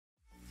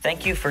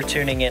Thank you for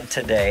tuning in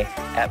today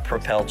at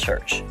Propel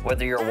Church.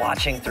 Whether you're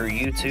watching through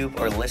YouTube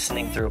or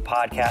listening through a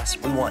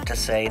podcast, we want to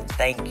say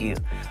thank you.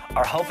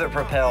 Our hope at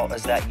Propel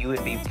is that you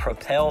would be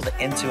propelled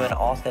into an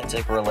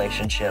authentic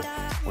relationship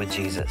with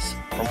Jesus.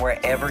 From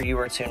wherever you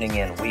are tuning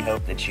in, we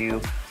hope that you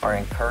are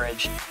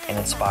encouraged and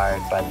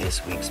inspired by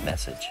this week's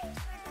message.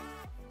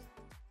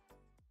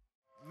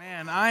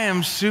 Man, I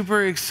am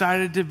super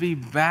excited to be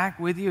back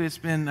with you. It's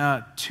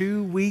been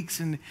 2 weeks,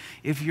 and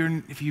if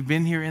you've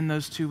been here in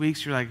those 2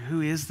 weeks, you're like,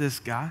 who is this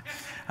guy?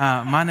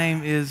 My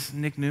name is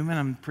Nick Newman.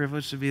 I'm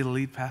privileged to be the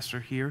lead pastor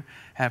here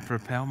at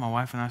Propel. My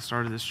wife and I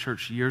started this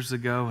church years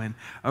ago, and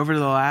over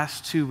the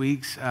last 2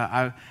 weeks,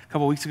 a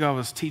couple weeks ago, I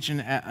was teaching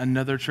at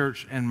another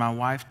church, and my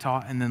wife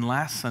taught, and then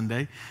last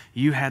Sunday,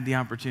 you had the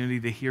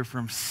opportunity to hear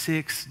from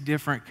 6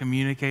 different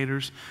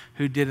communicators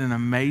who did an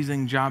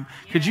amazing job.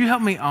 Could you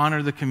help me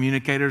honor the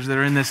communicators that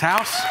are in this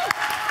house?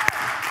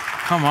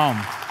 Come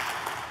on.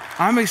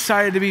 I'm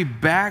excited to be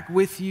back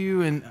with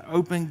you and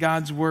open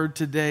God's Word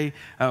today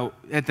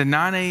at the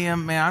 9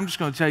 a.m. Man, I'm just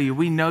going to tell you,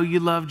 we know you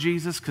love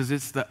Jesus because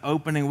it's the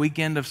opening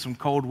weekend of some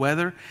cold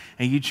weather,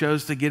 and you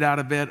chose to get out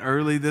of bed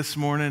early this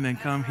morning and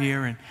come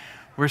here, and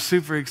we're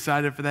super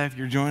excited for that. If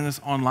you're joining us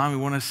online, we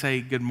want to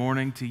say good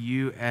morning to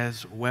you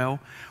as well.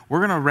 We're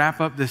going to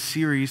wrap up this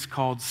series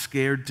called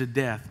Scared to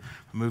Death.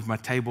 I'll move my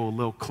table a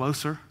little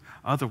closer,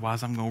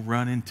 otherwise I'm going to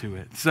run into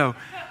it. So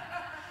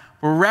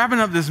we're wrapping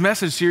up this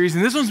message series,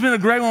 and this one's been a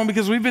great one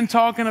because we've been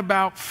talking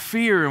about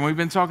fear, and we've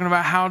been talking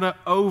about how to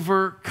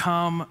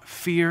overcome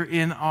fear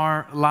in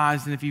our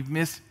lives. And if you've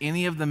missed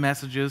any of the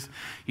messages,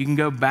 you can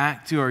go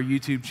back to our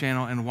YouTube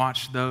channel and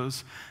watch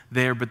those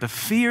there. But the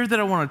fear that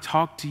I want to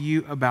talk to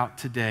you about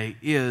today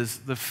is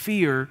the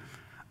fear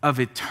of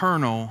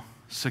eternal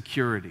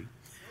security.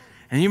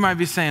 And you might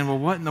be saying, well,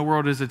 what in the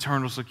world is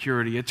eternal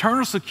security?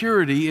 Eternal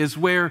security is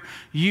where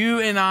you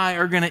and I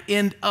are going to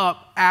end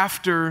up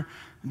after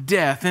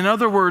death. In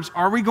other words,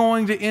 are we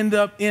going to end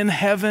up in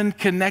heaven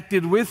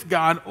connected with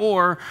God,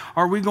 or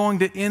are we going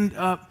to end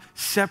up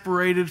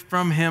separated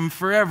from Him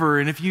forever?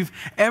 And if you've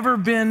ever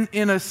been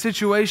in a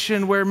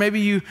situation where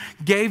maybe you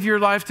gave your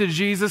life to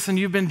Jesus and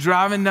you've been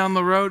driving down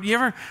the road, you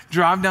ever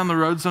drive down the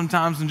road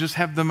sometimes and just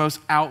have the most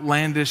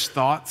outlandish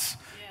thoughts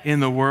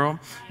in the world?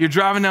 You're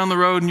driving down the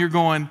road and you're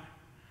going,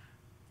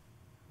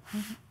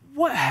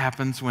 what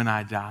happens when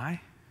I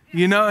die?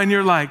 You know, and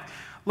you're like,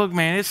 look,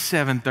 man, it's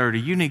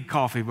 7:30. You need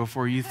coffee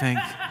before you think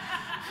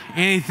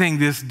anything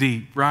this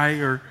deep, right?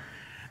 Or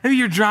maybe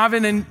you're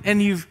driving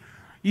and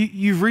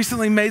you've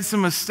recently made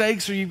some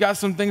mistakes, or you've got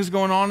some things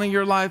going on in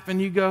your life,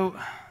 and you go,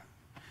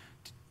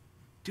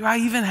 do I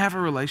even have a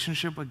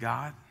relationship with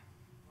God?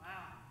 Wow.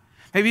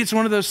 Maybe it's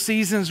one of those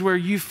seasons where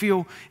you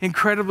feel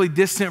incredibly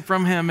distant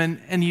from Him,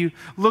 and you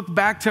look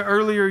back to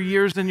earlier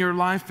years in your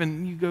life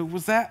and you go,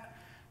 was that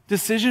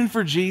decision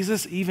for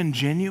Jesus even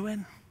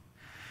genuine?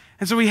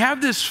 And so we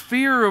have this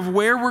fear of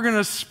where we're going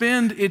to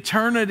spend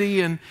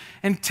eternity, and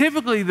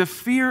typically the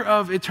fear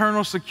of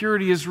eternal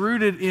security is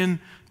rooted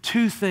in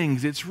 2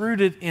 things. It's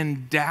rooted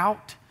in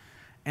doubt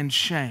and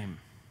shame.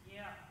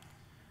 Yeah.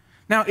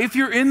 Now, if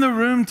you're in the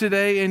room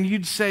today and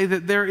you'd say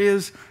that there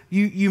is,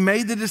 you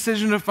made the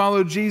decision to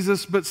follow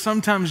Jesus, but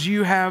sometimes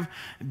you have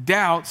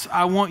doubts,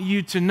 I want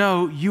you to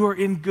know you are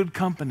in good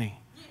company.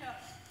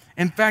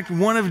 In fact,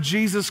 one of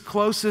Jesus'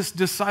 closest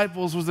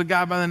disciples was a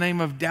guy by the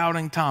name of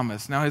Doubting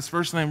Thomas. Now, his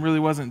first name really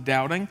wasn't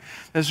Doubting.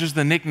 That's just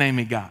the nickname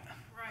he got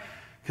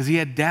because he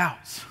had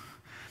doubts.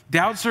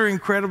 Doubts are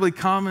incredibly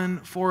common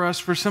for us.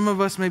 For some of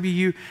us, maybe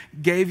you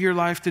gave your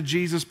life to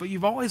Jesus, but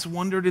you've always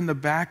wondered in the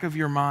back of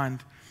your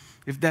mind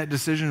if that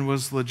decision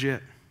was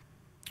legit.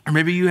 Or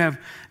maybe you have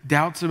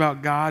doubts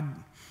about God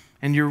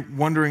and you're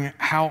wondering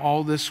how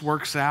all this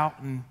works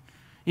out, and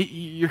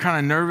you're kind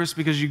of nervous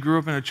because you grew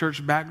up in a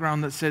church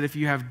background that said if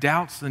you have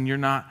doubts, then you're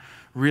not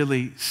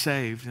really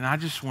saved. And I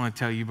just want to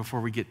tell you before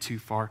we get too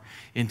far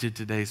into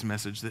today's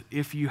message that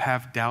if you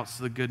have doubts,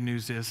 the good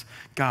news is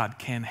God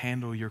can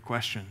handle your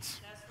questions.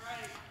 That's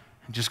right.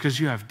 And just because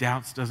you have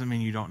doubts doesn't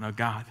mean you don't know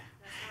God.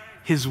 That's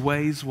right. His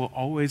ways will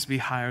always be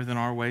higher than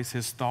our ways.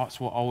 His thoughts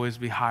will always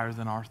be higher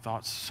than our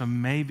thoughts. So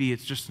maybe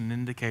it's just an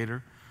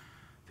indicator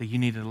that you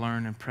need to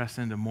learn and press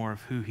into more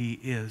of who He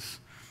is,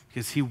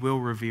 because He will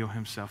reveal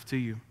Himself to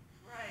you.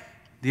 Right.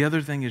 The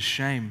other thing is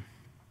shame.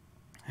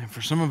 And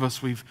for some of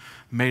us, we've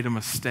made a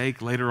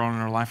mistake later on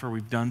in our life, or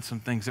we've done some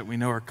things that we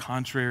know are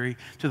contrary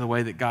to the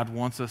way that God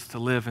wants us to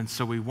live. And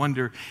so we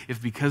wonder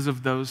if because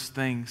of those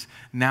things,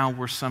 now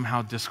we're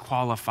somehow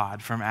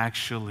disqualified from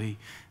actually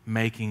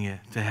making it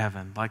to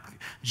heaven. Like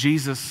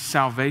Jesus'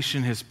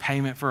 salvation, His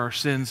payment for our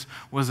sins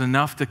was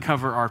enough to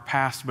cover our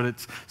past, but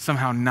it's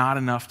somehow not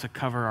enough to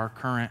cover our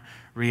current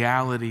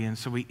reality. And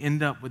so we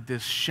end up with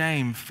this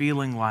shame,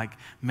 feeling like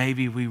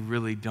maybe we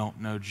really don't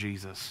know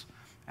Jesus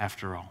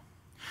after all.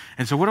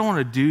 And so what I want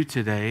to do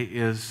today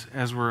is,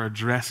 as we're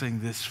addressing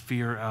this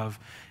fear of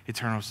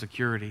eternal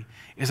security,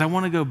 is I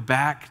want to go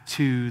back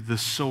to the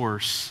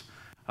source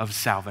of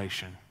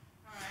salvation.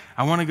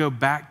 I want to go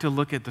back to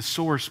look at the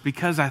source,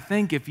 because I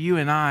think if you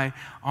and I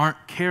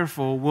aren't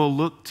careful, we'll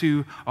look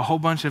to a whole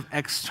bunch of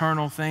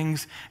external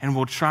things and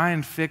we'll try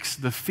and fix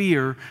the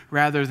fear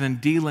rather than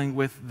dealing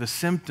with the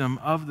symptom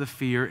of the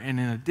fear. And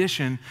in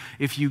addition,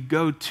 if you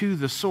go to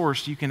the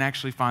source, you can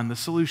actually find the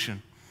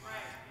solution.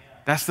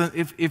 That's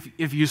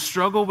if you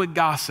struggle with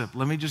gossip,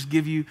 let me just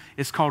give you,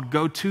 it's called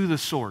go to the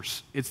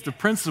source. It's the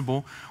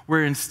principle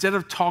where instead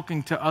of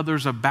talking to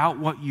others about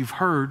what you've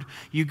heard,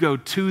 you go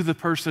to the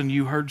person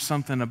you heard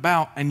something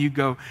about and you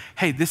go,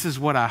 hey, this is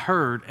what I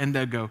heard. And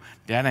they'll go,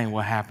 that ain't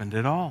what happened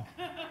at all.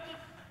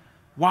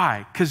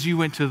 Why? Because you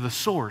went to the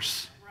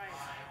source.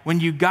 When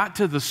you got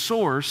to the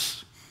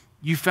source,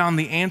 you found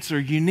the answer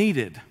you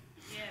needed.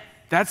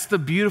 That's the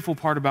beautiful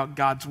part about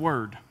God's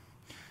word.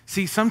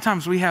 See,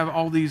 sometimes we have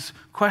all these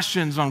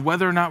questions on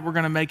whether or not we're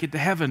going to make it to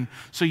heaven.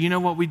 So you know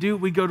what we do?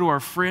 We go to our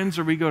friends,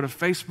 or we go to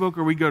Facebook,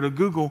 or we go to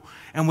Google,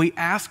 and we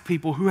ask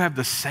people who have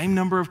the same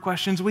number of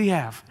questions we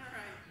have.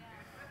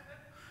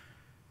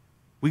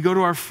 We go to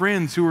our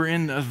friends who are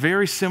in a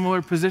very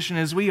similar position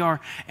as we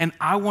are, and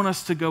I want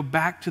us to go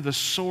back to the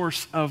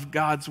source of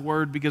God's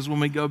word, because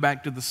when we go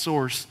back to the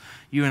source,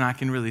 you and I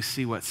can really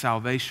see what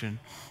salvation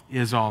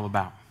is all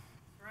about.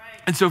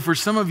 And so for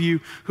some of you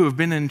who have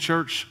been in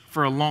church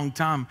for a long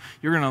time,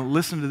 you're going to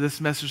listen to this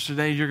message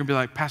today, and you're going to be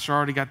like, Pastor, I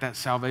already got that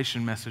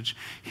salvation message.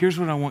 Here's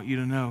what I want you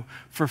to know.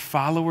 For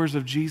followers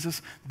of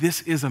Jesus,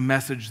 this is a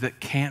message that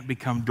can't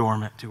become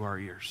dormant to our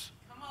ears.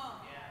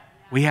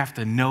 We have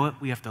to know it,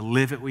 we have to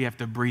live it, we have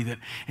to breathe it.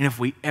 And if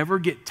we ever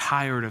get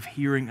tired of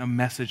hearing a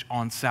message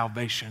on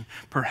salvation,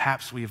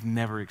 perhaps we have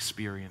never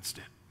experienced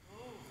it.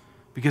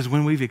 Because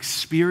when we've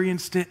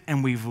experienced it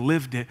and we've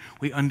lived it,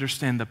 we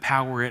understand the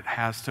power it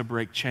has to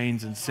break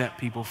chains and set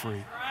people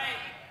free.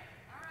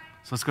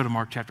 So let's go to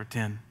Mark chapter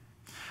 10.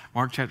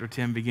 Mark chapter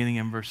 10, beginning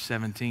in verse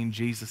 17,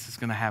 Jesus is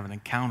going to have an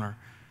encounter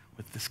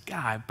with this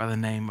guy by the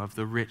name of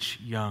the rich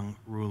young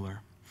ruler.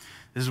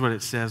 This is what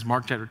it says,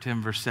 Mark chapter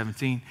 10, verse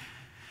 17.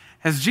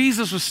 As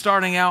Jesus was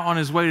starting out on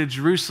his way to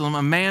Jerusalem,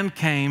 a man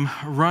came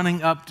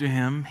running up to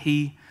him.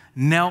 He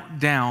knelt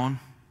down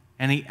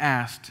and he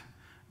asked,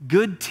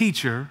 "Good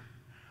teacher,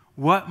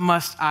 what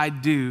must I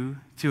do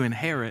to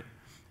inherit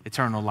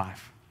eternal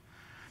life?"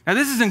 Now,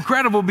 this is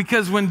incredible,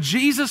 because when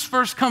Jesus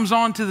first comes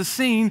onto the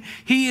scene,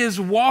 he is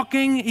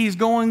walking, he's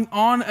going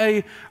on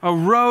a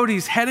road,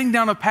 he's heading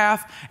down a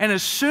path, and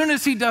as soon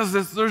as he does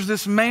this, there's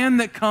this man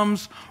that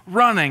comes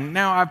running.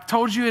 Now, I've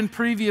told you in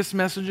previous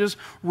messages,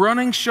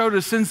 running showed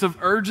a sense of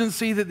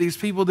urgency that these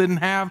people didn't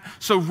have,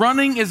 so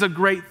running is a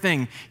great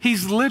thing.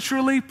 He's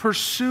literally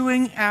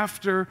pursuing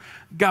after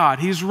God.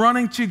 He's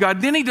running to God.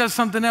 Then he does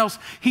something else.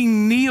 He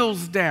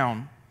kneels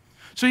down.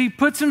 So he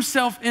puts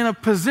himself in a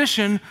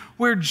position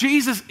where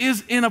Jesus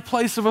is in a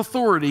place of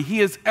authority. He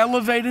is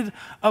elevated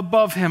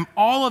above him.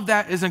 All of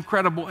that is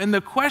incredible. And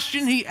the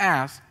question he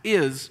asks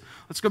is,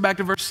 let's go back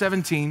to verse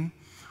 17,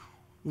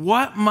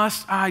 what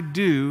must I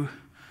do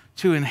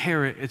to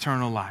inherit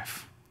eternal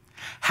life?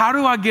 How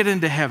do I get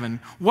into heaven?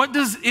 What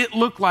does it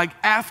look like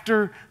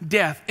after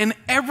death? And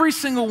every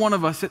single one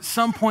of us at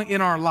some point in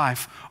our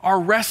life are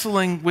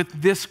wrestling with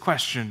this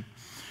question.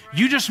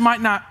 You just might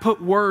not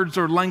put words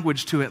or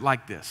language to it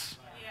like this.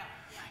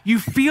 You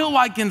feel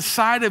like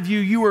inside of you,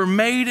 you were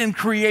made and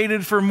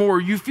created for more.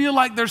 You feel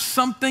like there's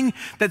something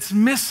that's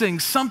missing,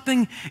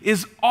 something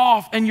is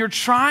off, and you're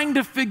trying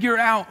to figure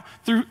out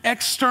through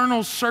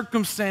external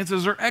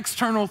circumstances or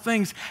external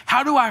things,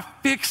 how do I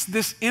fix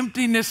this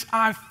emptiness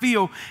I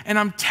feel? And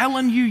I'm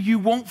telling you, you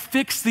won't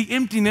fix the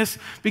emptiness,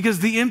 because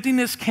the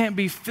emptiness can't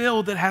be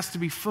filled, it has to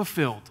be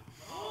fulfilled.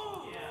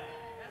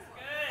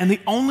 And the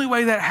only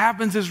way that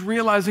happens is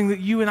realizing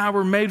that you and I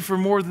were made for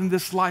more than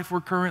this life we're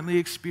currently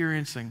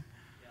experiencing.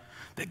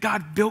 That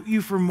God built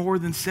you for more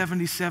than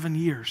 77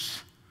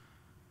 years.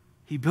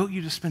 He built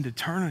you to spend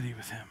eternity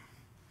with him.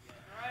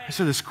 And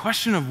so this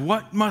question of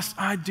what must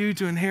I do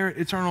to inherit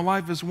eternal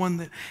life is one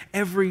that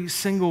every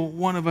single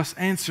one of us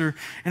answer.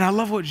 And I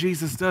love what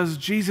Jesus does.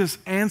 Jesus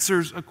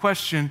answers a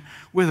question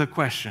with a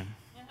question.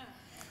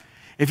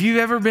 If you've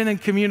ever been in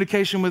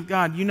communication with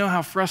God, you know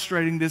how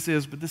frustrating this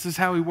is, but this is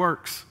how he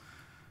works.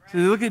 So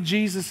look at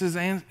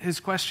his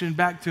question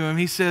back to him.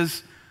 He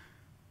says,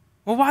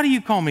 well, why do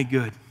you call me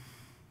good?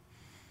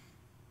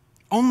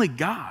 Only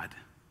God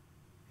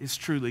is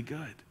truly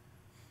good.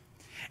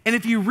 And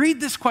if you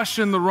read this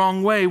question the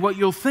wrong way, what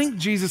you'll think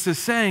Jesus is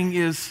saying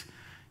is,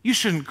 you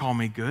shouldn't call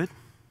me good,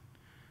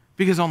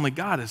 because only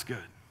God is good.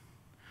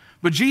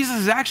 But Jesus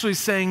is actually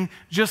saying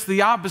just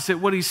the opposite.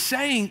 What he's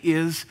saying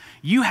is,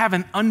 you have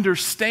an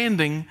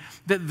understanding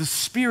that the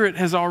Spirit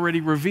has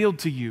already revealed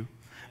to you,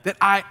 that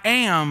I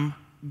am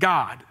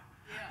God.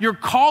 You're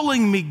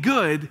calling me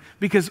good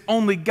because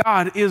only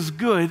God is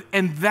good,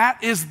 and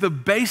that is the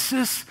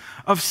basis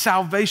of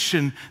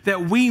salvation,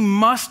 that we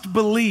must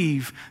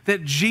believe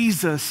that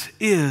Jesus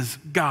is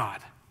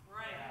God.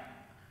 Right.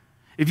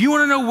 If you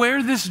want to know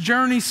where this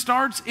journey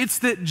starts, it's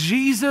that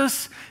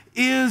Jesus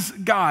is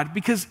God,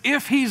 because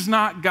if he's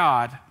not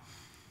God,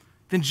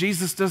 then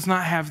Jesus does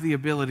not have the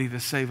ability to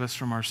save us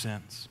from our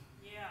sins.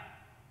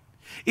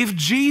 If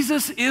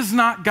Jesus is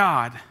not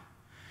God,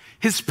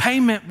 his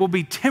payment will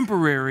be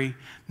temporary,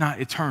 not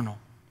eternal.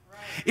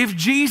 If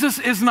Jesus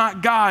is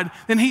not God,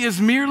 then he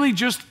is merely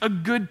just a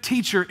good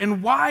teacher.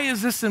 And why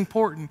is this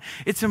important?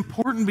 It's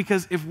important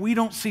because if we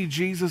don't see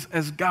Jesus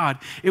as God,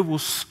 it will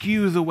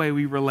skew the way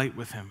we relate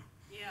with him.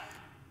 Yeah.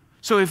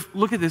 So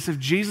look at this, if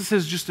Jesus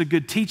is just a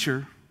good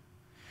teacher,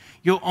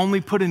 you'll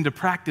only put into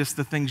practice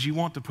the things you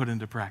want to put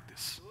into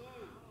practice.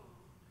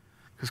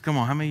 Because come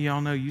on, how many of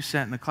y'all know you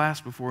sat in a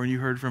class before and you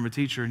heard from a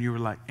teacher and you were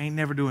like, ain't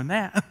never doing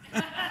that.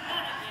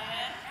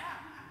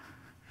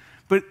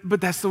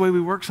 But that's the way we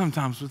work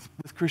sometimes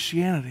with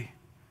Christianity.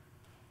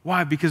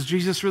 Why? Because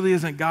Jesus really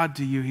isn't God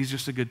to you. He's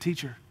just a good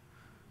teacher.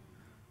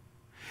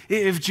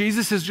 If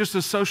Jesus is just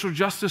a social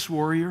justice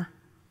warrior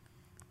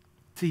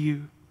to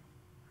you,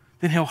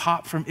 then he'll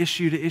hop from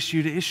issue to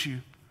issue to issue,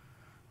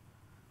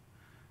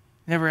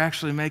 never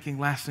actually making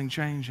lasting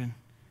change. And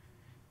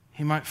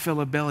he might fill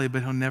a belly,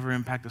 but he'll never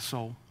impact a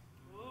soul.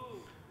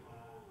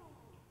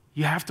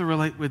 You have to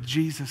relate with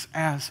Jesus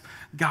as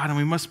God, and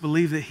we must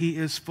believe that he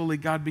is fully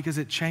God because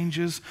it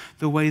changes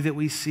the way that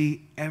we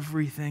see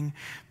everything.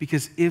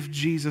 Because if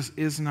Jesus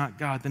is not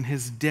God, then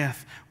his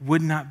death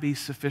would not be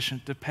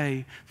sufficient to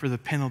pay for the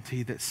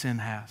penalty that sin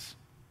has.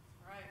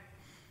 Right.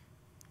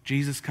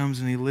 Jesus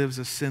comes and he lives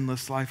a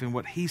sinless life, and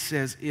what he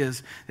says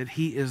is that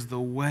he is the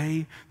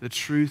way, the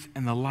truth,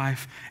 and the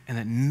life, and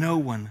that no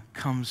one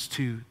comes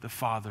to the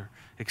Father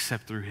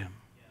except through him.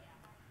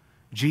 Yeah.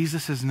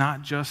 Jesus is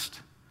not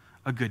just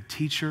a good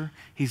teacher.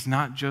 He's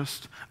not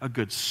just a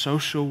good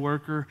social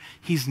worker.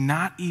 He's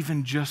not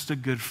even just a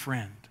good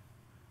friend.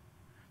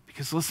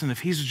 Because listen, if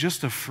he's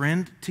just a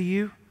friend to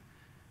you,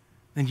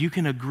 then you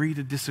can agree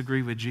to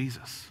disagree with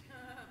Jesus.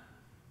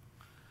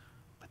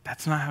 But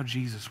that's not how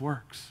Jesus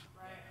works.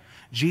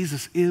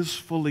 Jesus is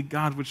fully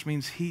God, which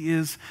means he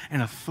is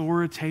an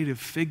authoritative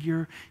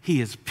figure.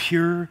 He is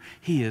pure.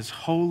 He is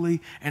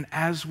holy. And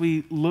as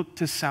we look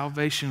to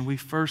salvation, we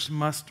first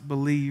must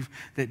believe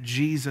that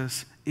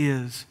Jesus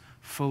is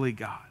fully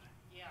God.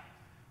 Yeah.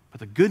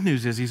 But the good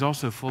news is he's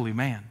also fully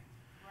man,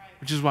 right,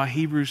 which is why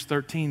Hebrews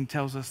 13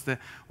 tells us that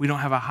we don't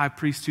have a high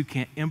priest who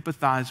can't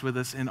empathize with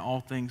us in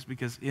all things,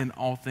 because in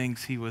all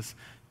things he was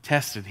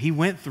tested. He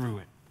went through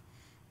it,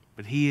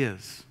 but he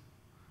is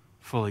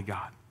fully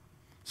God.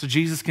 So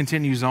Jesus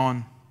continues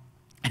on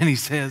and he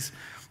says,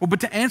 well,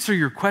 but to answer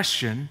your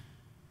question,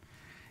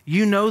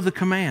 you know the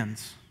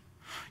commands.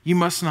 You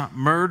must not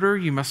murder,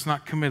 you must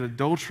not commit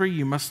adultery,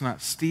 you must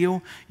not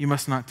steal, you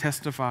must not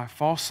testify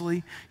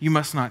falsely, you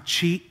must not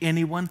cheat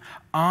anyone,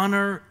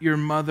 honor your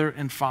mother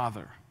and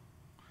father.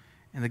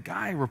 And the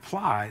guy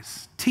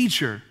replies,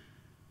 teacher,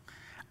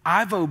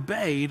 I've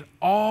obeyed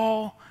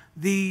all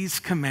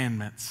these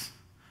commandments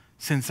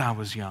since I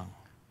was young.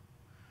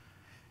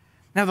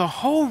 Now, the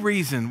whole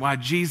reason why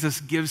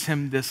Jesus gives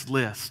him this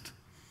list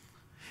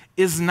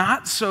is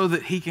not so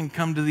that he can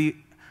come to the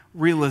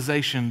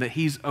realization that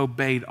he's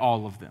obeyed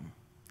all of them.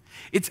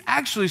 It's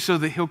actually so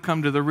that he'll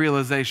come to the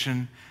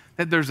realization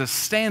that there's a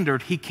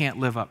standard he can't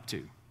live up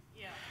to.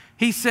 Yeah.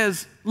 He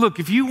says, look,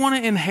 if you want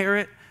to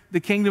inherit the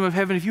kingdom of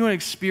heaven, if you want to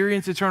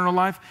experience eternal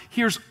life,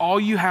 here's all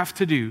you have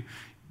to do.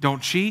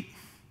 Don't cheat,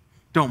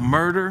 don't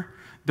murder,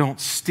 don't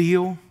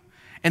steal.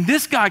 And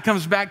this guy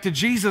comes back to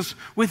Jesus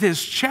with his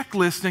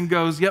checklist and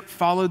goes, yep,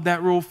 followed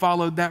that rule,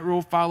 followed that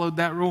rule, followed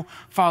that rule,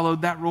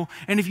 followed that rule.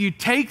 And if you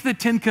take the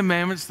 10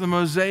 Commandments, the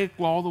Mosaic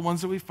Law, the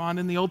ones that we find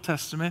in the Old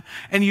Testament,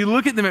 and you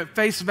look at them at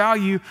face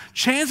value,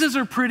 chances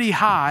are pretty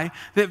high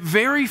that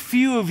very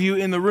few of you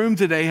in the room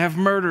today have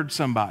murdered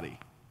somebody.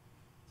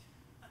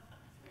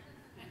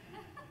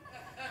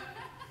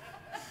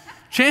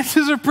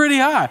 Chances are pretty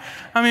high.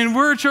 I mean,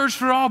 we're a church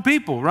for all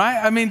people,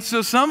 right? I mean,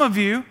 so some of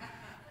you,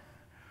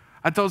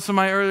 I told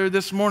somebody earlier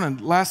this morning,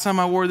 last time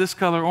I wore this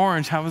color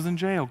orange, I was in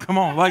jail. Come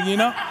on, like, you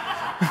know.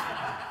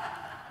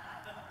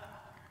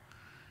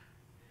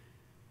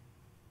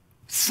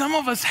 Some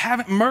of us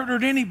haven't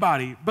murdered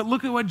anybody, but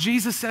look at what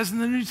Jesus says in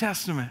the New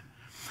Testament,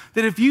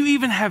 that if you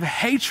even have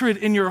hatred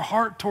in your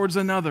heart towards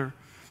another,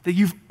 that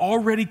you've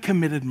already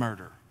committed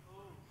murder.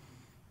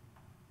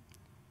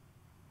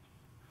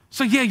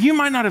 So yeah, you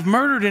might not have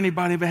murdered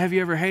anybody, but have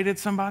you ever hated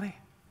somebody?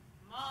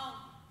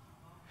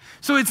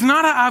 So it's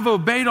not I've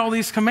obeyed all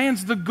these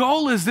commands. The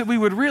goal is that we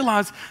would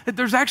realize that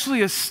there's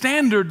actually a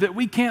standard that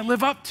we can't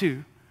live up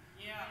to.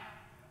 Yeah.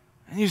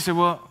 And you say,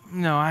 well,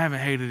 no, I haven't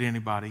hated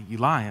anybody. You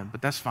lying,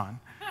 but that's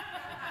fine.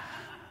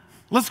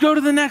 Let's go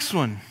to the next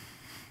one.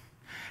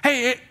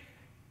 Hey,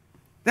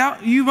 now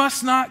you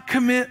must not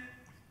commit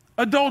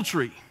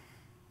adultery.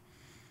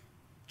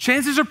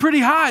 Chances are pretty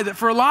high that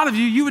for a lot of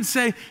you, you would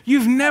say,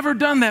 you've never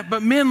done that.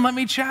 But men, let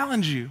me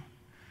challenge you.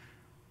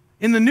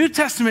 In the New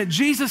Testament,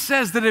 Jesus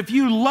says that if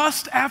you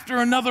lust after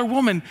another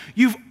woman,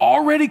 you've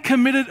already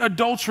committed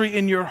adultery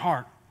in your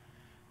heart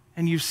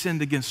and you've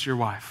sinned against your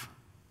wife.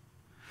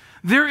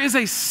 There is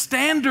a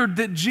standard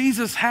that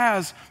Jesus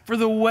has for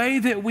the way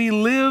that we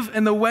live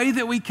and the way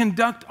that we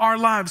conduct our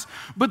lives.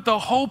 But the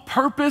whole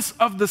purpose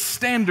of the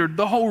standard,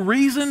 the whole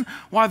reason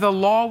why the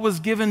law was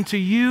given to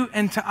you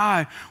and to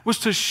I, was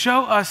to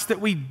show us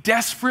that we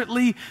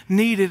desperately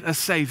needed a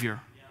Savior.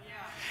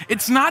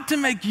 It's not to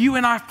make you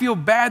and I feel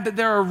bad that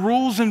there are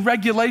rules and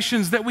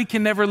regulations that we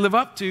can never live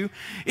up to.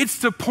 It's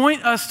to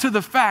point us to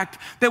the fact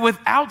that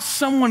without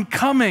someone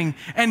coming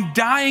and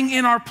dying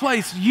in our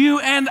place, you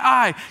and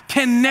I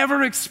can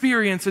never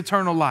experience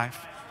eternal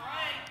life.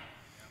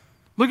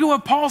 Look at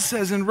what Paul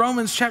says in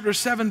Romans chapter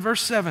 7,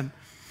 verse 7.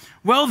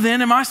 Well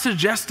then, am I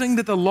suggesting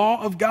that the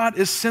law of God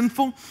is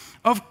sinful?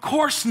 Of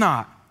course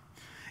not.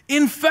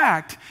 In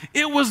fact,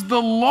 it was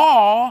the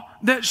law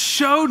that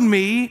showed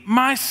me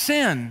my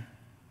sin.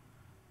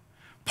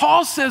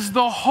 Paul says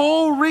the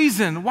whole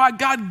reason why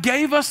God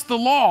gave us the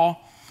law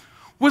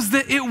was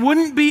that it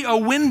wouldn't be a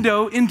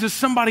window into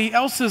somebody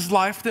else's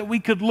life that we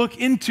could look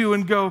into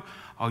and go,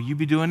 oh, you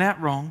be doing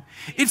that wrong.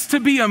 It's to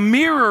be a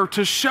mirror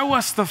to show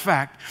us the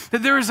fact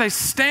that there is a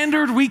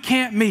standard we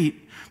can't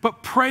meet,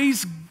 but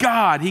praise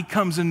God, He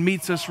comes and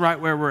meets us right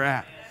where we're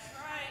at.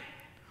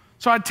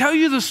 So I tell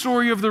you the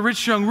story of the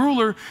rich young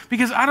ruler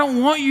because I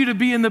don't want you to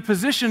be in the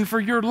position for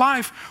your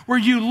life where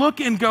you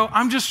look and go,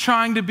 I'm just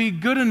trying to be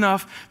good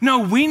enough. No,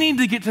 we need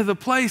to get to the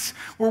place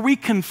where we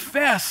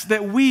confess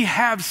that we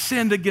have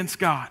sinned against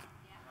God.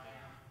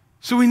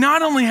 So we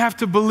not only have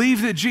to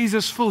believe that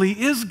Jesus fully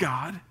is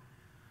God,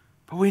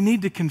 but we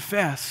need to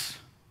confess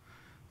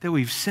that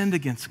we've sinned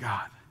against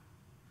God.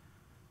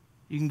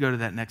 You can go to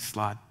that next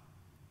slide.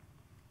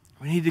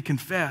 We need to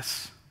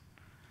confess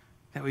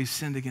that we've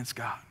sinned against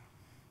God.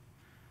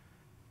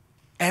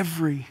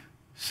 Every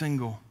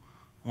single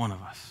one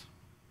of us.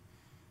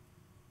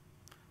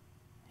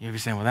 You're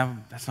saying, well,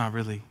 that's not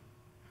really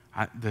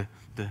the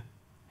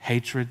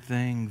hatred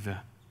thing, the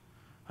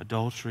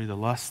adultery, the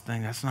lust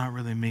thing, that's not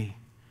really me.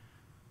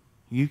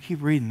 You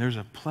keep reading, there's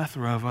a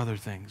plethora of other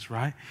things,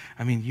 right?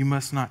 I mean, you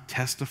must not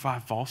testify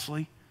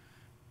falsely.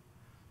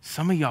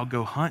 Some of y'all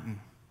go hunting,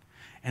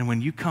 and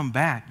when you come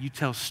back, you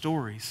tell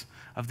stories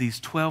of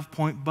these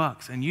 12-point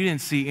bucks, and you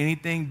didn't see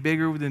anything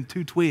bigger than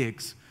 2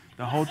 twigs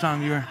the whole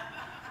time you were...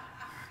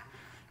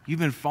 You've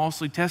been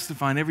falsely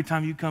testifying every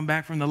time you come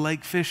back from the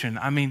lake fishing.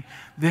 I mean,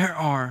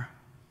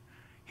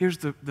 here's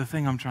the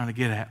thing I'm trying to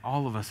get at.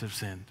 All of us have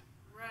sinned.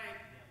 Right.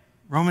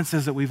 Romans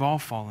says that we've all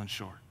fallen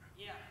short.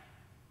 Yeah.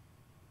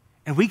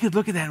 And we could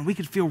look at that and we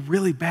could feel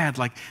really bad.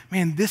 Like,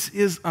 man, this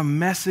is a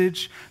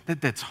message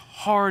that's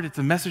hard. It's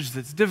a message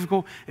that's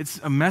difficult. It's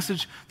a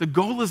message. The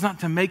goal is not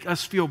to make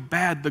us feel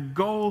bad. The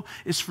goal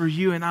is for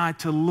you and I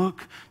to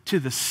look to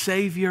the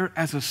Savior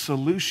as a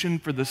solution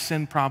for the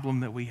sin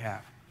problem that we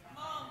have.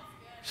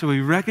 So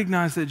we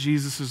recognize that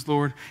Jesus is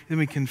Lord, then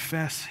we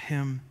confess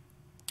Him.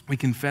 We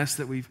confess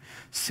that we've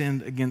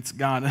sinned against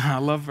God. And I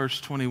love verse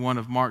 21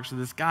 of Mark. So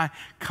this guy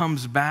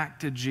comes back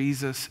to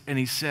Jesus and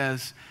he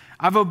says,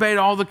 I've obeyed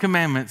all the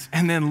commandments.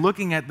 And then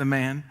looking at the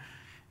man,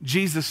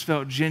 Jesus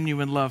felt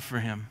genuine love for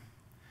him.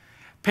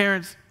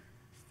 Parents,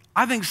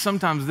 I think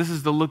sometimes this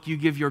is the look you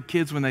give your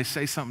kids when they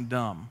say something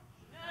dumb.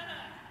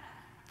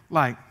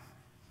 Like,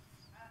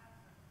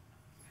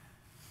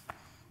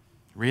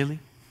 really?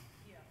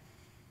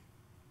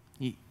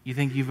 You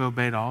think you've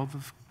obeyed all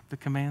the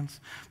commands?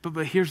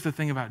 But here's the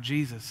thing about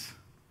Jesus.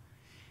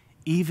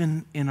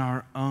 Even in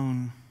our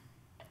own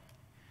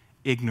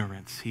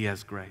ignorance, He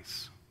has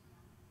grace.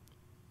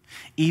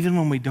 Even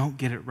when we don't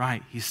get it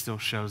right, He still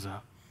shows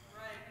up.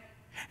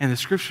 And the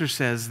scripture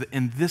says that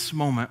in this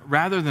moment,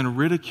 rather than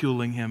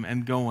ridiculing him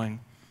and going,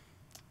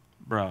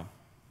 bro,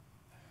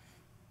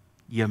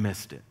 you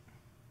missed it.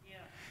 Yeah.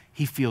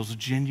 He feels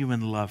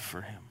genuine love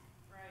for him.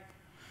 Right.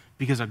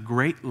 Because a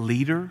great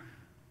leader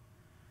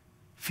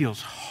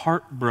feels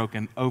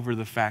heartbroken over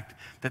the fact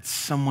that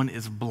someone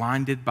is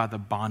blinded by the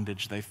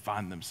bondage they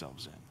find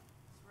themselves in.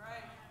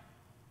 Right.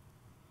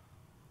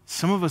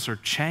 Some of us are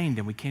chained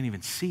and we can't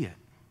even see it.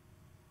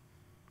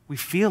 We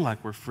feel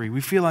like we're free.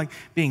 We feel like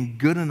being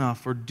good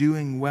enough or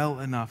doing well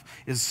enough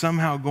is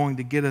somehow going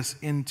to get us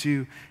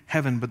into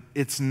heaven, but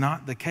it's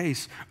not the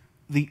case.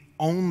 The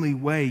only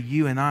way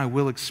you and I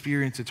will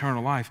experience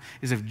eternal life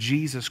is if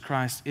Jesus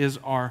Christ is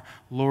our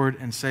Lord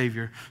and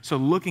Savior. So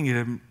looking at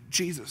him,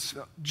 Jesus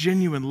felt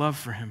genuine love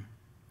for him.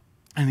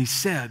 And he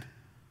said,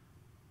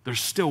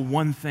 there's still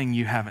one thing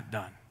you haven't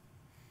done.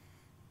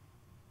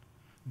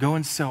 Go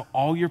and sell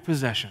all your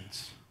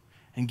possessions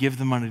and give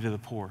the money to the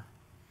poor.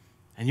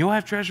 And you'll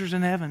have treasures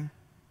in heaven.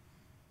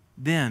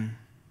 Then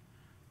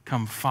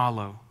come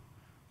follow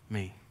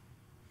me.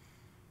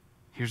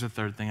 Here's the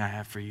third thing I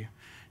have for you.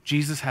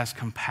 Jesus has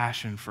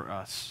compassion for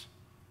us,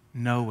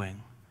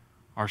 knowing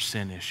our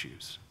sin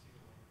issues.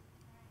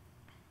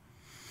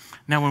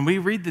 Now, when we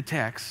read the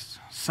text,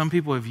 some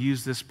people have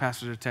used this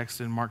passage of text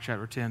in Mark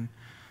chapter 10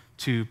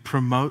 to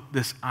promote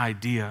this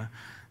idea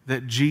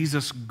that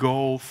Jesus'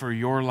 goal for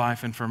your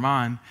life and for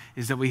mine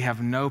is that we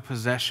have no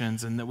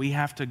possessions and that we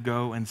have to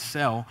go and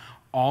sell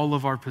all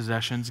of our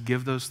possessions,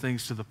 give those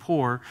things to the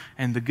poor,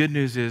 and the good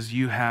news is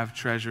you have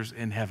treasures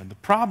in heaven. The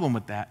problem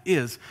with that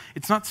is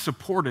it's not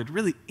supported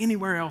really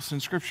anywhere else in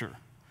Scripture.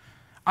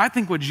 I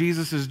think what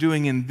Jesus is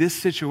doing in this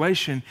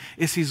situation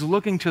is he's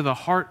looking to the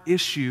heart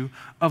issue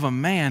of a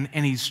man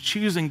and he's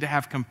choosing to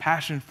have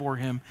compassion for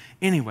him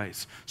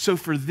anyways. So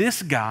for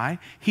this guy,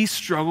 he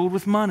struggled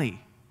with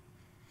money.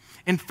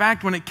 In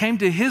fact, when it came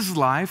to his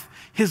life,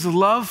 his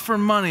love for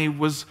money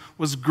was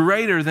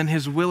greater than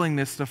his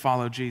willingness to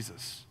follow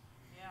Jesus.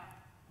 Yeah.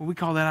 Well, we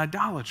call that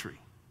idolatry.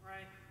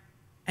 Right.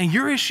 And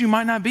your issue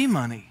might not be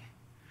money.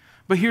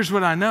 But here's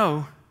what I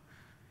know.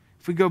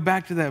 If we go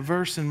back to that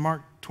verse in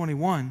Mark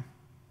 21,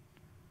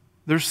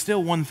 there's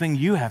still one thing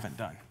you haven't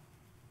done.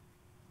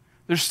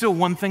 There's still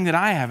one thing that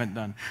I haven't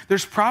done.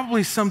 There's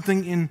probably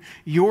something in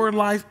your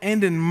life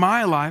and in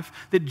my life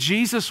that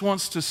Jesus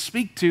wants to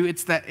speak to.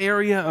 It's that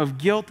area of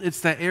guilt. It's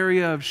that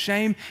area of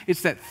shame.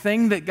 It's that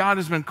thing that God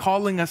has been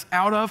calling us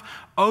out of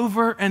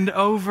over and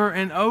over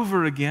and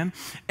over again.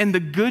 And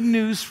the good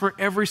news for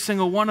every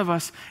single one of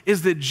us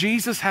is that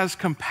Jesus has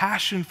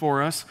compassion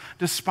for us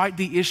despite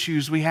the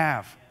issues we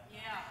have. Yeah.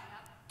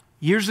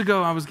 Years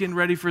ago, I was getting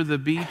ready for the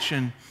beach,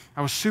 and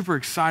I was super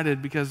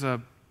excited because I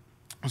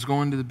was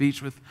going to the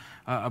beach with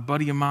a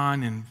buddy of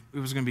mine, and it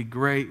was going to be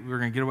great. We were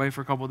going to get away for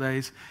a couple of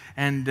days.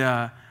 And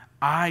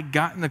I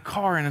got in the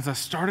car, and as I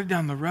started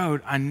down the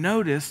road, I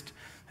noticed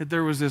that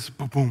there was this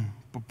ba-boom,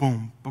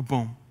 ba-boom,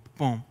 ba-boom,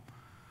 ba-boom.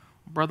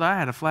 Brother, I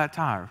had a flat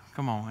tire.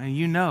 Come on. And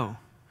you know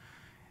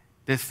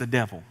that's the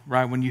devil,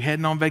 right? When you're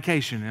heading on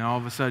vacation, and all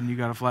of a sudden you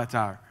got a flat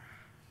tire.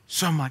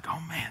 So I'm like, oh,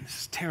 man,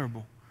 this is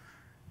terrible.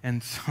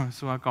 And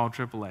so I called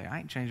AAA. I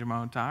ain't changing my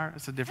own tire.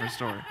 That's a different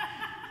story.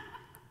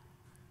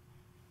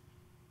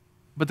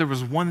 But there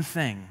was one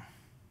thing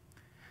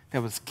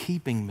that was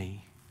keeping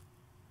me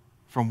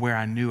from where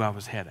I knew I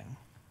was heading,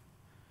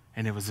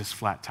 and it was this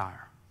flat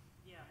tire.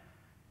 Yeah.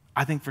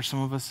 I think for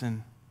some of us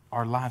in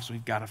our lives,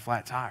 we've got a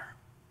flat tire.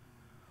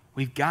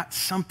 We've got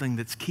something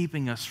that's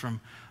keeping us from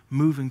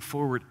moving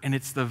forward, and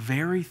it's the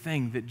very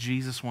thing that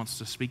Jesus wants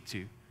to speak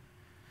to.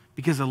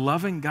 Because a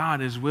loving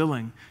God is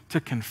willing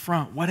to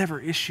confront whatever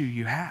issue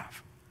you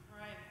have.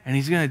 And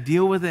he's going to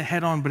deal with it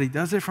head on, but he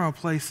does it from a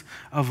place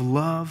of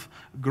love,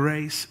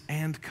 grace,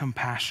 and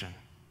compassion.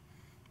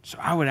 So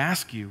I would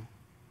ask you,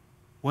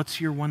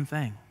 what's your one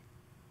thing?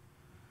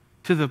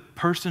 To the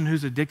person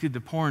who's addicted to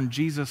porn,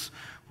 Jesus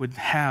would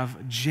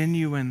have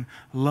genuine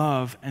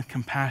love and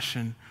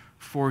compassion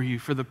for you.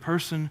 For the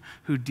person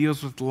who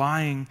deals with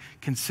lying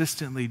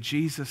consistently,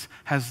 Jesus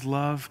has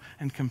love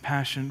and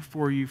compassion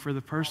for you. For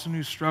the person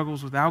who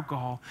struggles with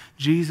alcohol,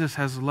 Jesus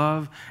has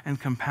love and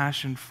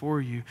compassion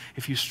for you.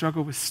 If you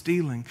struggle with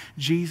stealing,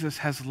 Jesus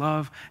has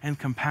love and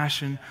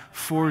compassion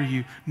for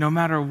you. No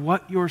matter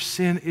what your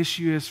sin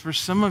issue is, for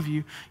some of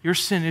you, your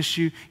sin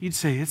issue, you'd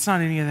say, it's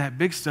not any of that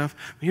big stuff.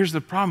 But here's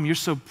the problem. You're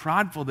so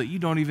prideful that you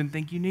don't even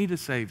think you need a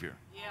Savior.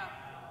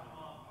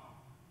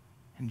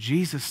 And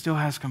Jesus still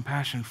has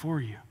compassion for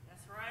you.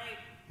 That's right.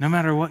 No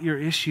matter what your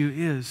issue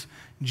is,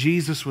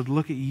 Jesus would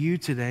look at you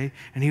today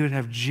and he would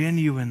have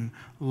genuine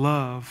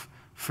love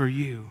for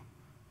you.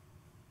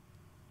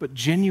 But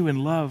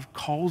genuine love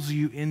calls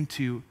you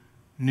into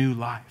new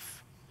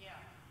life. Yeah.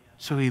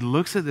 So he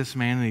looks at this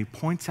man and he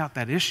points out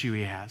that issue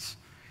he has.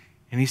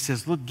 And he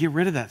says, look, get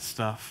rid of that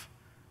stuff.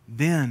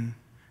 Then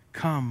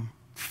come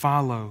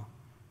follow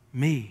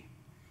me.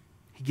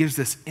 He gives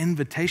this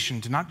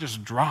invitation to not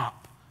just drop,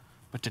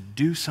 but to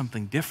do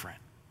something different.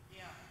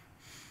 Yeah.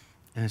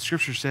 And the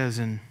scripture says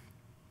in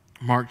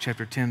Mark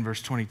chapter 10,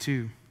 verse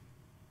 22,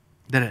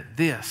 that at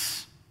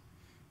this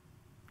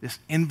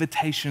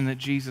invitation that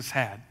Jesus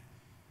had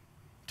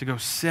to go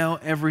sell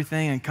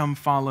everything and come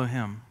follow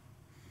him,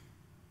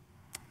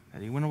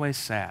 that he went away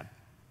sad,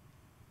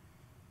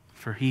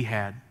 for he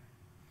had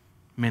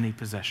many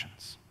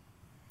possessions.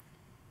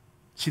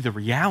 See, the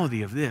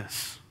reality of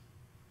this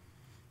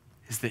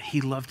is that he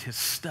loved his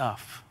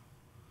stuff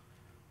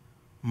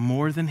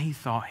more than he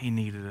thought he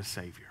needed a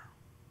Savior.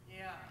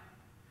 Yeah.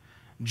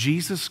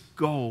 Jesus'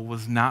 goal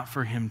was not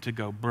for him to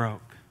go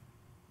broke.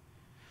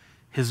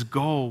 His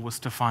goal was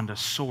to find a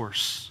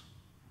source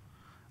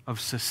of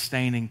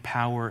sustaining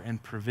power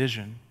and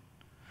provision,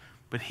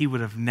 but he would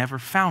have never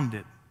found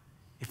it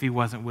if he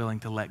wasn't willing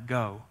to let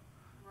go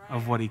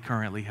of what he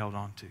currently held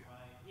on to. Right.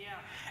 Yeah.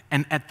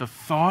 And at the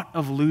thought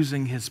of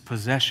losing his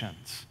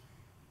possessions,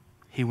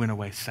 he went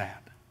away sad.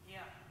 Yeah.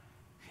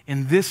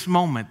 In this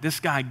moment, this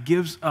guy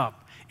gives up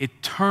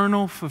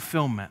eternal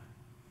fulfillment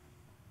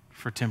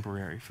for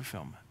temporary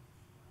fulfillment.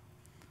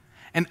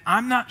 And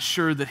I'm not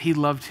sure that he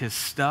loved his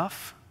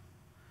stuff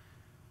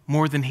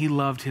more than he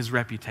loved his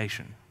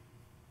reputation,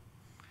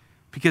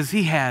 because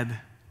he had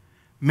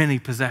many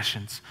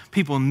possessions.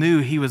 People knew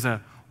he was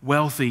a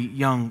wealthy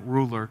young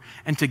ruler,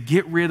 and to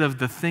get rid of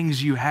the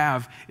things you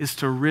have is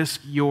to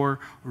risk your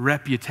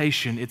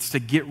reputation. It's to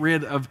get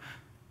rid of,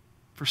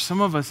 for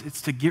some of us,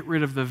 it's to get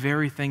rid of the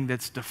very thing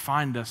that's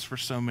defined us for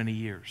so many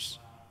years.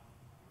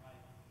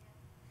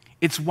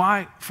 It's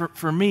why,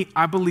 for me,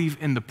 I believe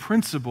in the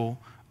principle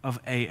of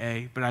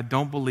AA, but I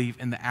don't believe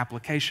in the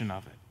application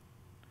of it.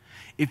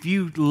 If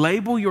you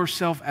label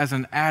yourself as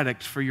an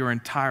addict for your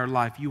entire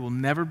life, you will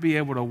never be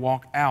able to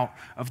walk out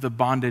of the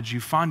bondage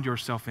you find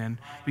yourself in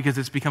because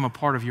it's become a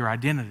part of your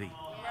identity.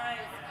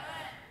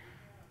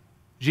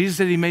 Jesus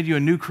said he made you a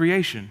new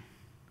creation.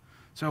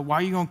 So why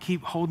are you going to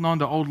keep holding on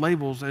to old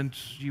labels and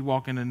you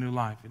walk into a new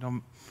life? It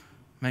don't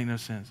make no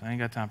sense. I ain't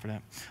got time for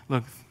that.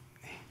 Look,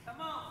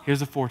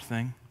 here's the fourth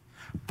thing.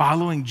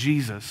 Following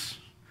Jesus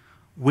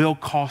will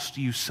cost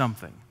you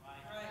something.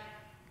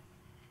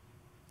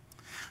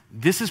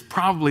 This is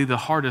probably the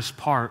hardest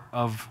part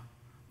of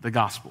the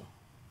gospel.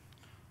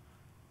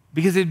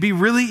 Because it'd be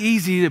really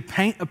easy to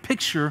paint a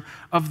picture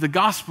of the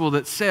gospel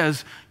that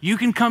says you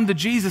can come to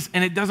Jesus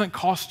and it doesn't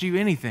cost you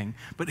anything.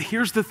 But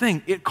here's the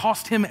thing, it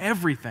cost him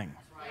everything.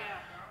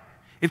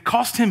 It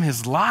cost him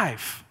his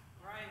life.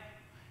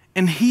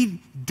 And he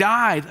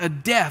died a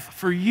death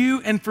for you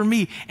and for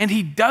me. And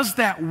he does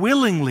that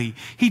willingly.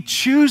 He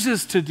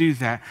chooses to do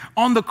that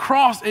on the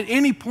cross at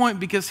any point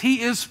because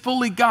he is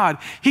fully God.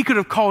 He could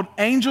have called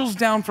angels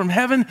down from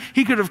heaven.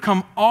 He could have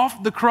come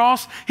off the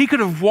cross. He could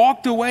have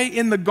walked away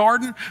in the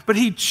garden. But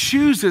he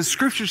chooses.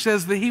 Scripture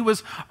says that he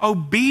was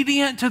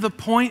obedient to the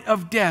point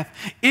of death.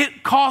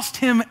 It cost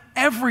him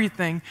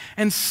everything.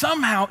 And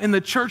somehow in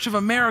the Church of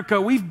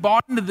America, we've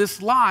bought into this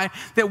lie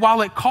that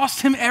while it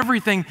cost him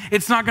everything,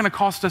 it's not going to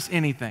cost us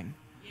anything.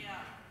 Yeah.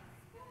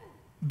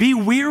 Be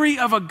weary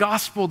of a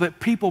gospel that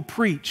people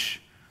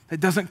preach that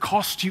doesn't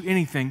cost you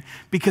anything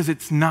because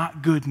it's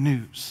not good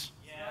news.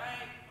 Yeah.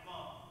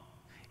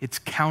 It's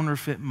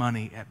counterfeit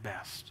money at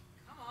best.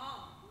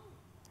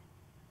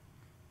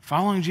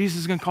 Following Jesus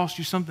is going to cost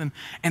you something,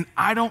 and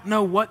I don't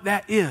know what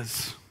that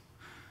is,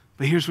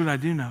 but here's what I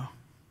do know.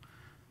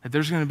 That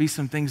there's going to be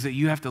some things that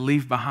you have to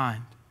leave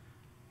behind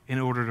in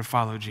order to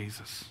follow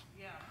Jesus.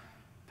 Yeah.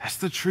 That's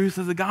the truth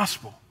of the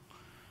gospel.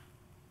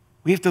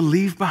 We have to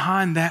leave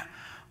behind that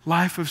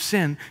life of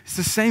sin. It's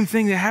the same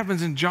thing that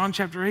happens in John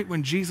chapter 8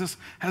 when Jesus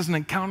has an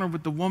encounter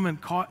with the woman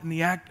caught in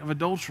the act of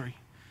adultery.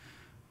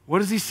 What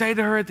does he say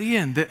to her at the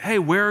end? That, hey,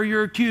 where are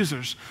your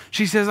accusers?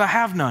 She says, I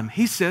have none.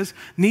 He says,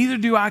 neither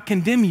do I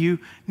condemn you.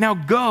 Now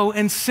go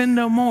and sin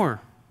no more.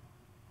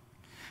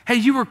 Hey,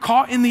 you were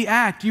caught in the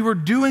act. You were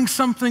doing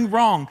something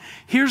wrong.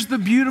 Here's the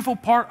beautiful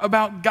part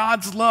about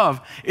God's love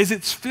is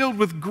it's filled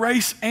with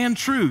grace and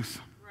truth.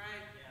 Right.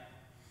 Yeah.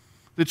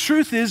 The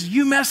truth is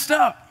you messed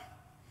up.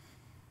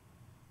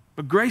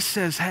 But grace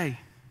says, hey,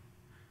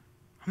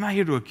 I'm not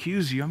here to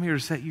accuse you. I'm here to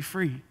set you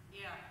free.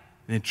 Yeah.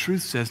 And then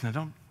truth says, now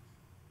don't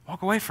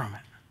walk away from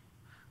it.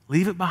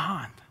 Leave it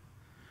behind.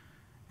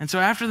 And so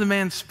after the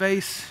man's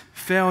face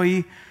fell,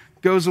 he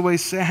goes away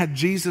sad.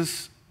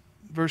 Jesus,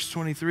 verse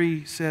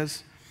 23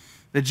 says,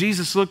 that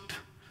Jesus looked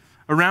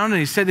around and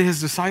he said to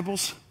his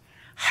disciples,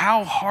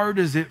 how hard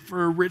is it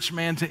for a rich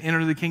man to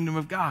enter the kingdom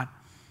of God?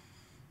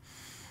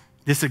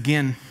 This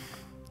again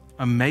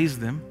amazed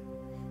them.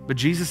 But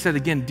Jesus said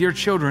again, dear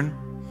children,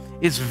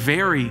 it's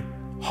very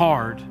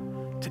hard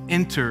to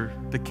enter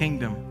the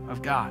kingdom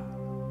of God.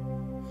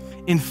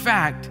 In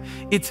fact,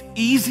 it's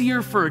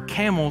easier for a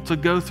camel to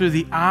go through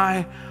the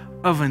eye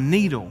of a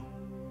needle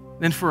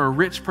than for a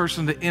rich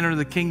person to enter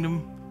the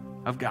kingdom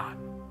of God.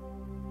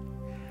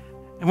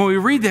 And when we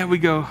read that, we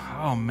go,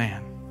 oh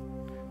man,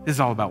 this is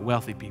all about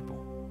wealthy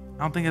people.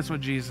 I don't think that's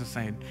what Jesus is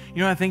saying.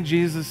 You know what I think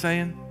Jesus is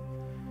saying?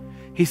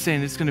 He's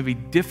saying it's going to be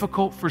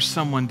difficult for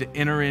someone to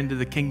enter into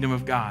the kingdom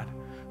of God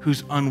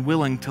who's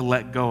unwilling to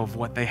let go of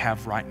what they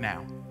have right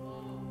now.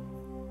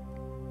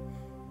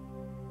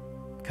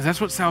 Because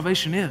that's what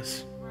salvation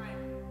is.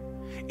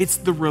 It's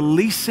the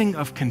releasing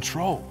of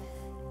control.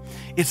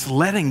 It's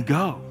letting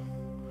go.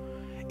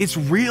 It's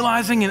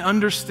realizing and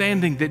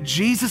understanding that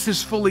Jesus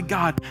is fully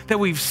God, that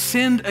we've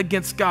sinned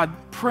against God.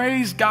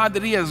 Praise God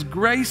that he has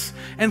grace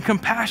and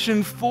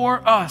compassion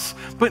for us.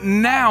 But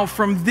now,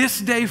 from this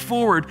day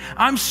forward,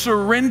 I'm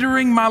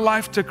surrendering my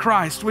life to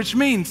Christ, which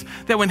means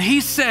that when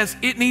he says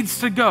it needs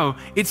to go,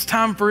 it's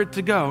time for it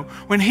to go.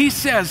 When he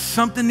says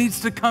something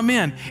needs to come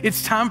in,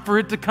 it's time for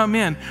it to come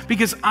in.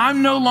 Because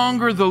I'm no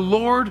longer the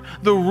Lord,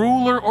 the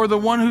ruler, or the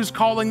one who's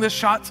calling the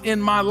shots in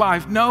my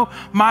life. No,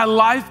 my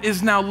life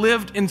is now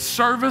lived in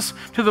service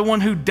to the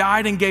one who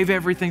died and gave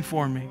everything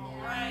for me.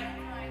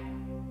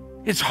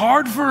 It's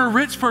hard for a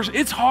rich person.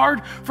 It's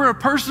hard for a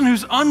person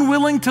who's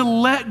unwilling to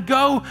let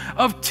go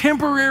of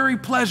temporary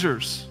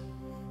pleasures.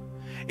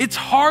 It's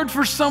hard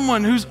for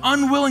someone who's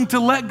unwilling to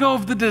let go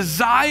of the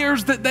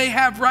desires that they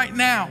have right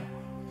now.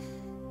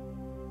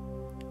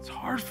 It's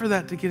hard for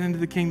that to get into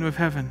the kingdom of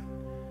heaven.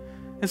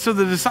 And so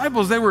the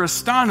disciples, they were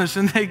astonished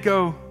and they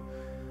go,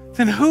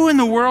 then who in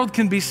the world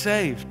can be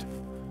saved?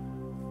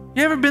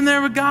 You ever been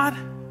there with God?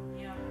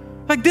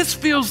 Like this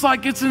feels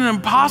like it's an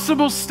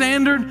impossible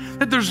standard,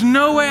 that there's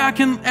no way I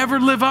can ever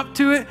live up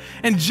to it.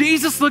 And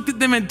Jesus looked at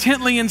them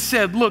intently and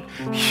said, look,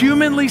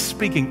 humanly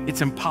speaking,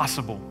 it's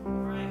impossible.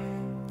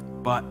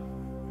 But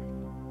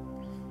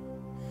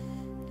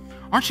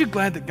aren't you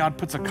glad that God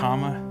puts a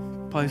comma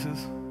in places?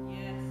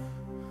 Yes.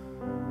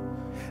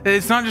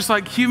 It's not just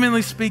like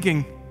humanly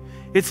speaking,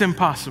 it's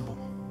impossible.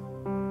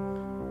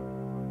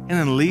 and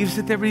then leaves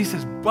it there, but he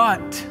says,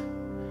 but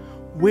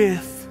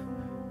with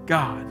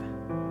God,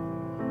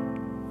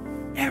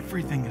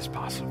 everything is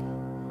possible.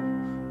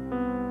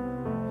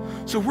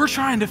 So we're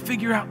trying to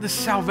figure out this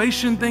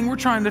salvation thing. We're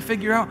trying to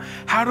figure out,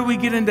 how do we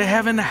get into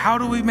heaven? How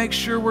do we make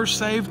sure we're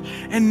saved?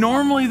 And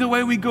normally the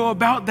way we go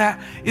about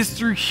that is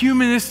through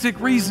humanistic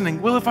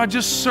reasoning. Well, if I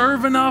just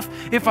serve enough,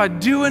 if I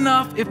do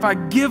enough, if I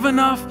give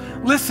enough.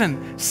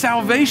 Listen,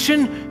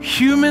 salvation,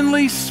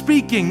 humanly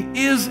speaking,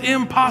 is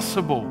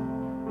impossible.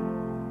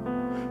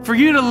 For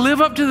you to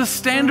live up to the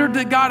standard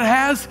that God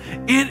has,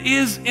 it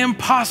is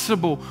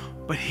impossible.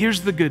 But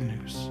here's the good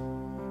news.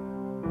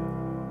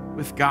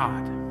 With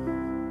God,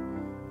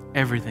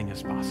 everything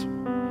is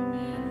possible.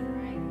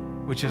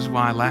 Which is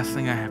why, last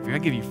thing I have for you, I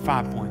give you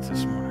 5 points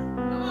this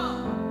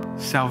morning.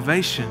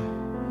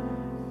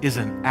 Salvation is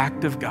an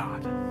act of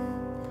God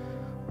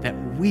that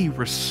we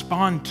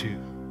respond to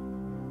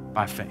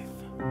by faith.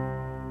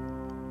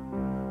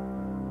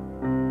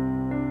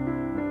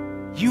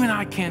 You and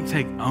I can't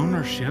take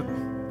ownership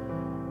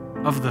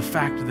of the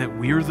fact that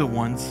we're the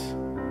ones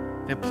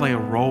that play a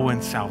role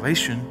in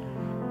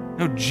salvation.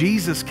 No,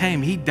 Jesus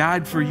came. He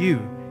died for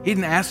you. He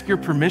didn't ask your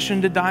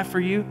permission to die for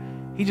you.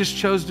 He just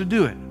chose to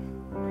do it.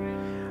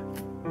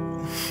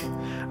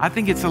 I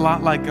think it's a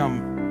lot like,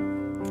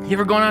 you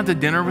ever gone out to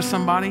dinner with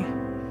somebody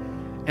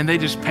and they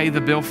just pay the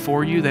bill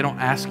for you? They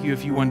don't ask you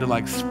if you wanted to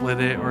like split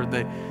it, or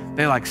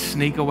they like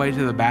sneak away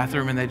to the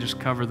bathroom and they just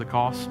cover the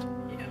cost.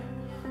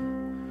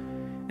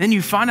 Then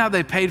you find out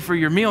they paid for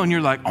your meal and you're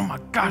like, oh my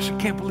gosh, I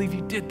can't believe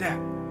you did that,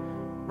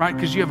 right?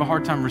 Because you have a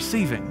hard time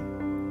receiving.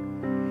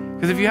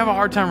 Because if you have a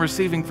hard time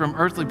receiving from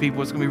earthly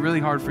people, it's going to be really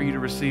hard for you to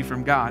receive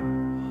from God.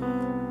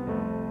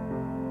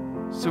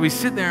 So we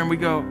sit there and we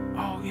go,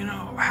 oh, you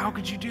know, how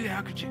could you do that?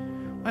 How could you?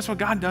 Well, that's what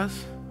God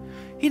does.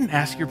 He didn't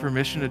ask your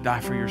permission to die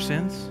for your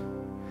sins.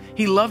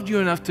 He loved you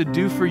enough to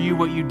do for you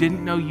what you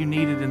didn't know you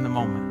needed in the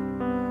moment.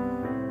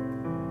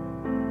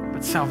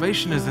 But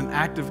salvation is an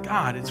act of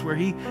God. It's where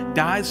He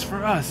dies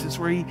for us. It's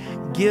where He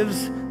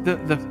gives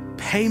the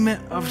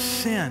payment of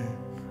sin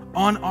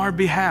on our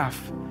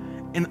behalf.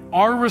 And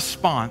our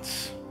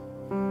response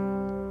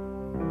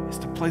is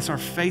to place our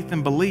faith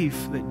and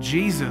belief that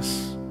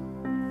Jesus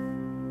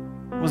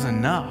was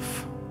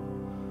enough.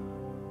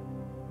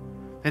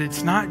 That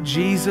it's not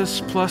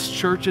Jesus plus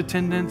church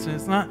attendance, and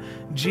it's not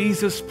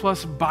Jesus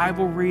plus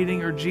Bible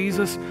reading or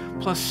Jesus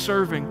plus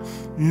serving.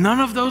 None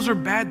of those are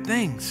bad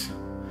things.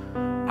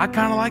 I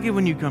kind of like it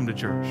when you come to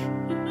church.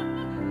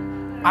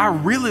 I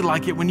really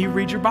like it when you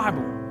read your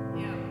Bible.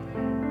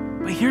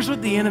 But here's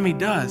what the enemy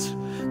does.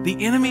 The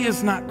enemy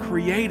is not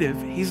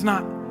creative.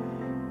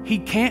 He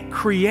can't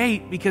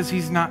create because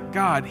he's not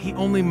God. He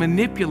only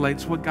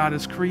manipulates what God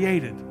has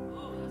created.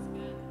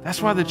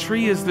 That's why the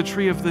tree is the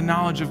tree of the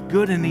knowledge of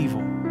good and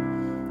evil.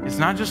 It's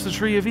not just the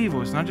tree of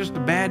evil. It's not just a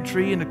bad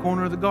tree in the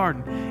corner of the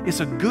garden. It's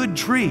a good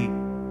tree.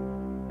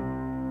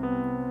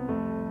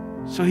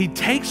 So he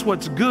takes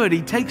what's good.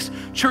 He takes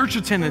church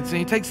attendance, and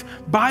he takes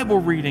Bible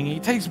reading, and he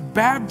takes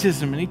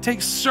baptism, and he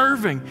takes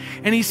serving,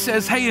 and he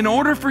says, hey, in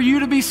order for you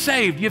to be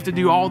saved, you have to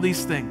do all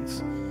these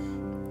things.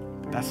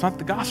 But that's not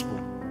the gospel.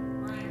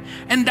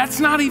 And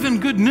that's not even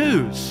good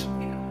news.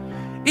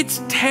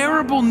 It's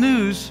terrible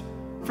news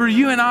for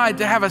you and I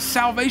to have a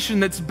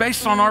salvation that's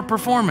based on our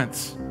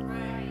performance.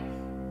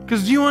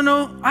 Because do you want to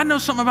know? I know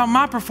something about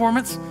my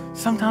performance.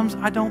 Sometimes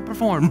I don't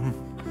perform.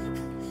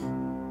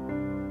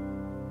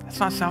 That's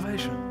not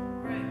salvation.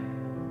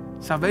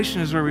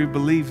 Salvation is where we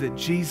believe that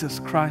Jesus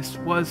Christ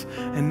was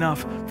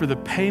enough for the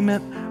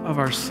payment of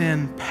our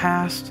sin,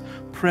 past,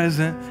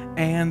 present,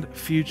 and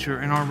future.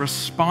 And our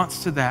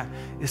response to that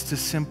is to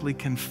simply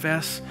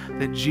confess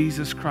that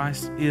Jesus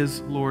Christ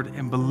is Lord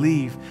and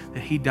believe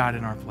that He died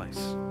in our place.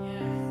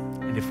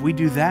 And if we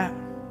do that,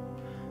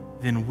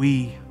 then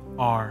we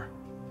are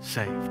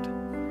saved.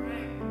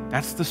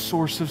 That's the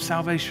source of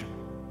salvation.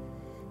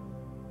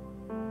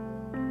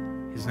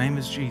 His name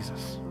is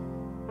Jesus.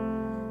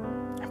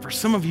 And for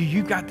some of you,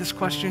 you got this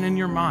question in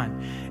your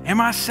mind.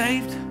 Am I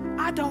saved?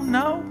 I don't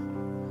know.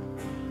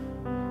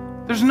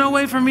 There's no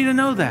way for me to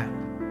know that.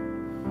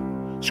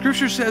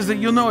 Scripture says that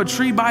you'll know a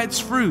tree by its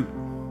fruit.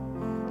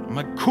 I'm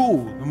like,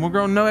 cool. And we're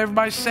going to know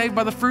everybody's saved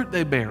by the fruit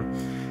they bear.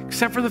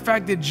 Except for the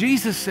fact that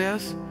Jesus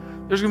says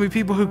there's going to be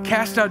people who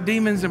cast out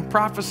demons and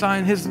prophesy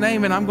in His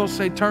name, and I'm going to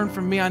say, turn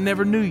from me, I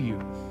never knew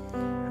you.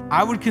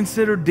 I would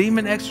consider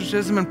demon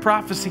exorcism and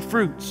prophecy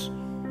fruits.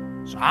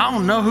 So I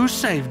don't know who's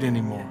saved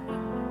anymore.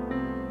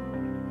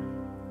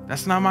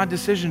 That's not my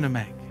decision to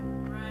make.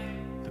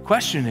 The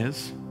question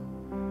is,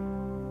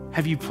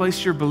 have you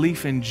placed your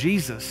belief in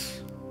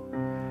Jesus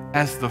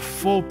as the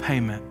full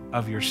payment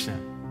of your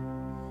sin?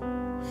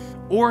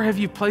 Or have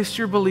you placed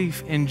your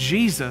belief in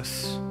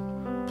Jesus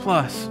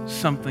plus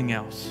something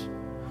else?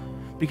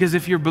 Because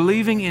if you're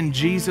believing in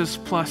Jesus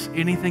plus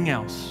anything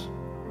else,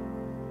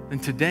 then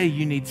today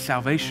you need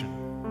salvation.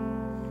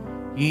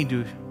 You need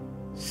to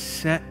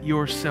set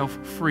yourself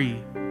free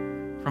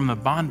from the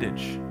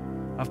bondage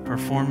of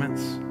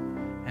performance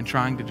and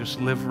trying to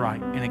just live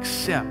right and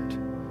accept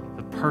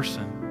the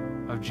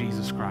person of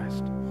Jesus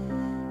Christ.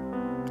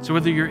 So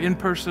whether you're in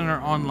person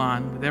or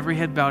online, with every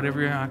head bowed,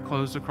 every eye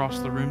closed across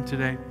the room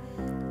today,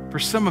 for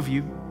some of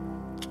you,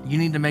 you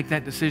need to make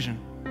that decision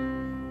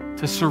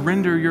to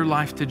surrender your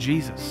life to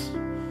Jesus,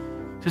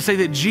 to say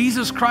that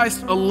Jesus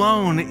Christ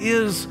alone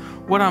is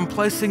what I'm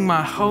placing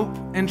my hope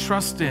and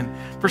trust in.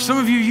 For some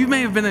of you, you may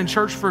have been in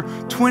church for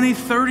 20,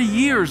 30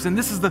 years, and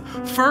this is the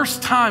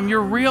first time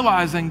you're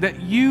realizing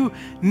that you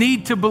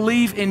need to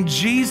believe in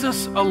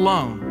Jesus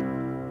alone.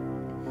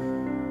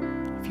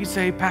 If you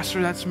say,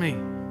 Pastor, that's me,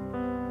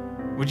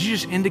 would you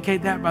just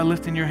indicate that by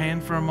lifting your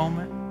hand for a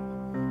moment,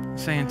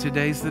 saying,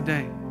 today's the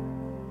day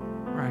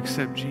where I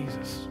accept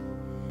Jesus.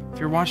 If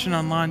you're watching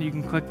online, you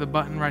can click the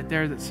button right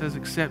there that says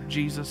accept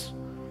Jesus.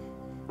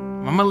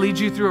 I'm going to lead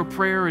you through a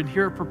prayer, and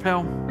here at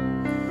Propel,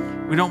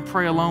 we don't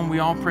pray alone, we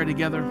all pray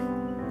together.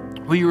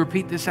 Will you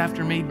repeat this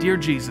after me? Dear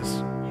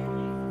Jesus,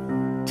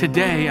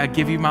 today I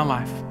give you my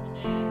life.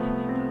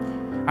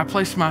 I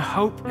place my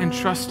hope and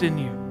trust in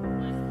you.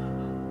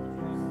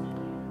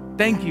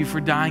 Thank you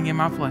for dying in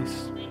my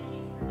place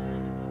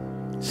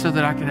so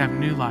that I could have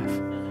new life.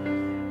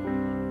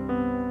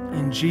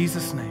 In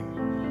Jesus' name,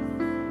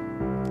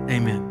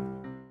 amen.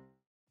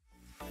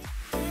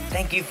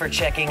 Thank you for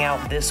checking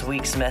out this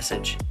week's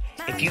message.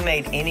 If you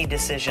made any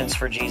decisions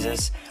for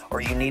Jesus, or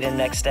you need a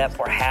next step,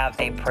 or have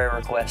a prayer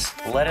request,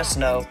 let us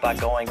know by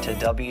going to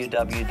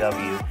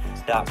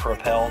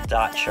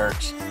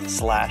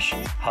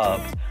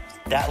www.propel.church/hub.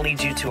 That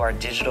leads you to our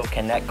digital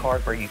connect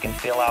card where you can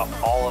fill out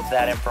all of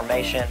that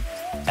information,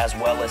 as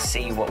well as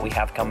see what we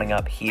have coming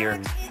up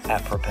here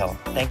at Propel.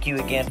 Thank you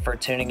again for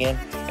tuning in,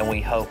 and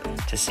we hope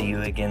to see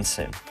you again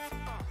soon.